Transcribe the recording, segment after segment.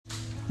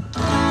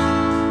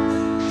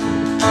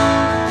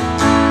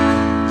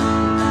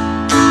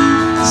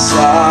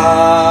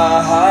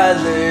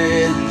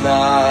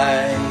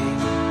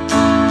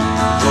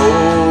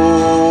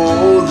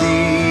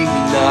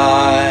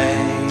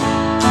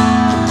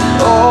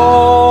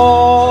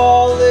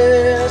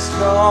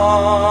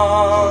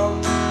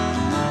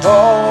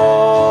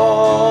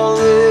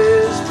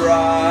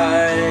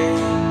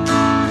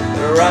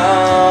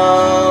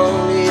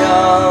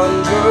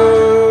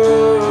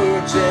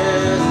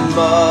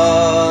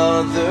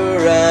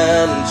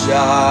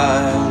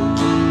child,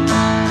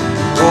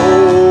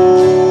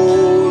 holy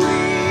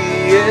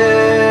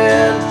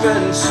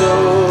infant, so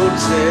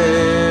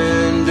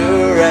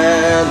tender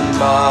and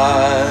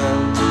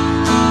mild,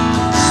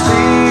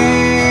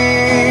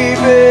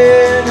 sleep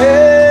in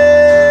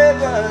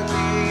heavenly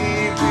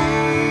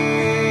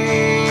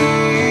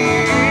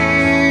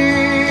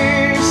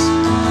peace,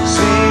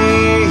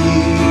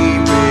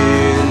 sleep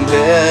in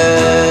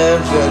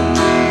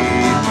heavenly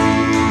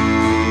peace.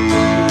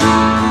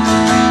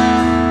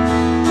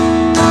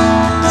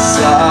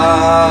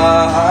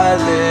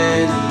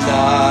 Silent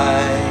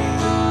night,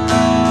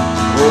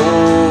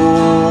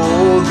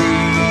 holy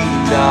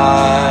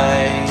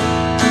night,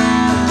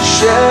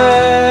 shepherds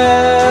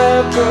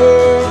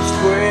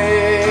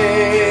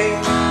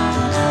quake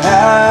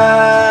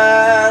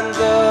and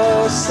the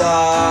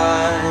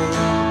sign,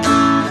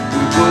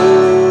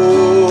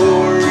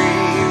 glory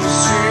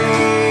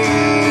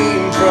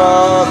stream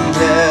from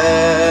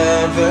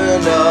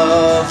heaven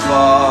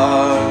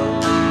afar,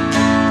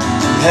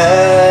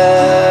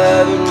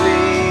 heavenly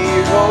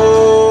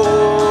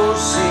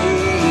hosts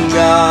sing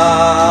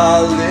hallelujah.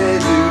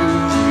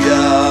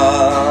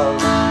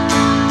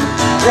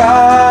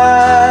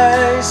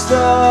 Christ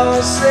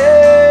the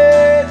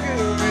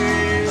Savior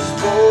is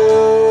born.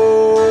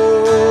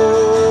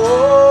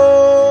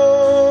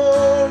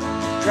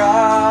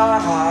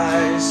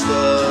 Christ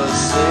the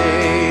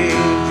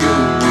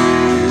Savior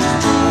is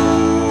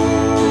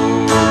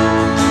born.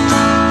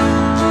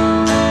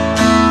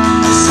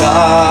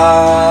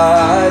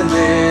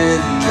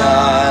 Silent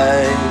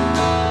night,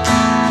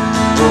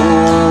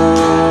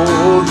 holy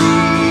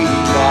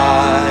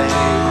night,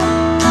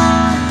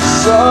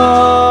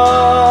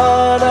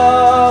 Son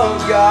of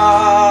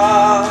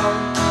God,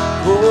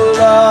 full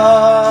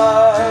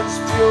love's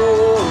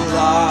pure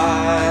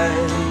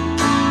light,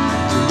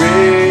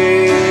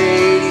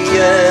 radiant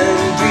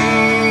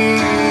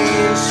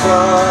beams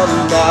from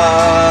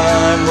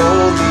thy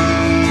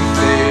holy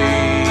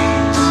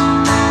face,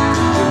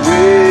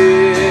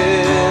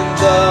 with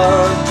the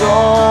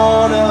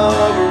dawn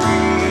of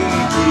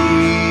redeeming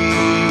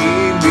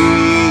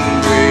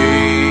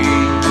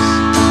grace.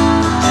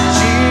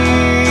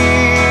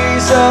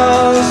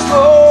 Jesus,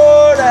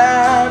 Lord,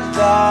 at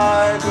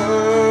thy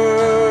birth.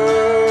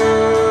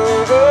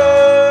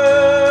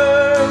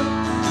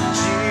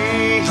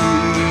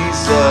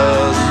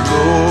 Jesus,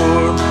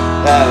 Lord,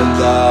 at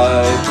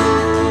thy birth.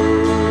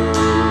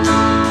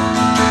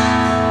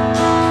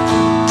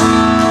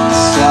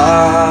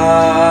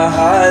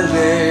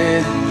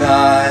 Silent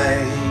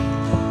night,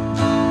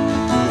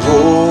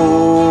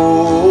 holy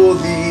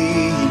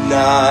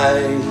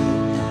night,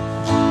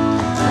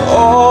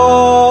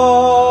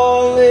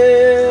 all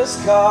is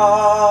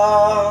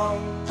calm,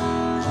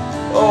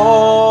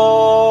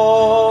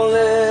 all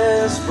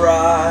is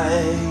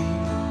bright,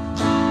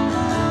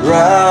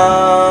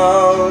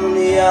 round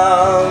the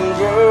young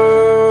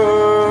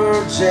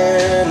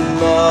virgin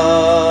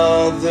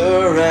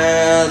mother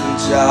and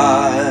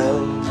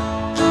child,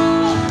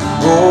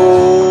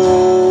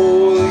 holy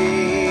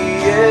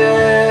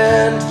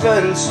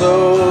infant, so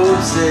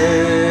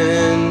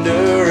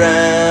tender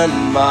and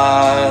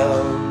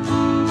mild,